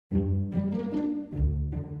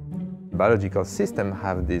biological systems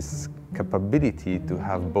have this capability to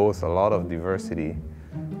have both a lot of diversity,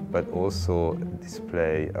 but also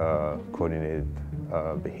display coordinated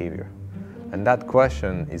behavior. And that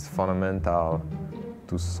question is fundamental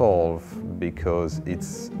to solve because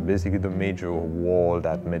it's basically the major wall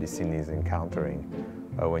that medicine is encountering.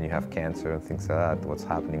 When you have cancer and things like that, what's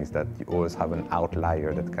happening is that you always have an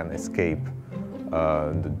outlier that can escape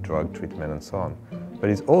the drug treatment and so on. But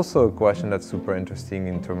it's also a question that's super interesting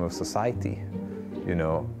in terms of society. You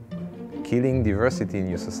know, killing diversity in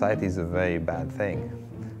your society is a very bad thing.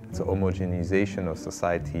 It's a homogenization of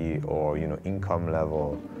society or, you know, income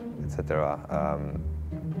level, etc.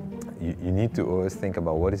 You need to always think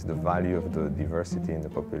about what is the value of the diversity in the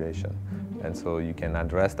population. And so you can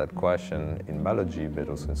address that question in biology, but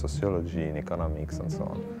also in sociology, in economics, and so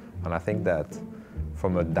on. And I think that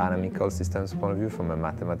from a dynamical systems point of view, from a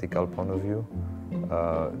mathematical point of view,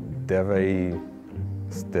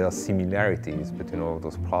 there are similarities between all of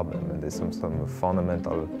those problems, and there's some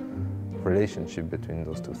fundamental relationship between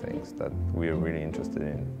those two things that we are really interested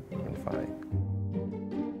in finding.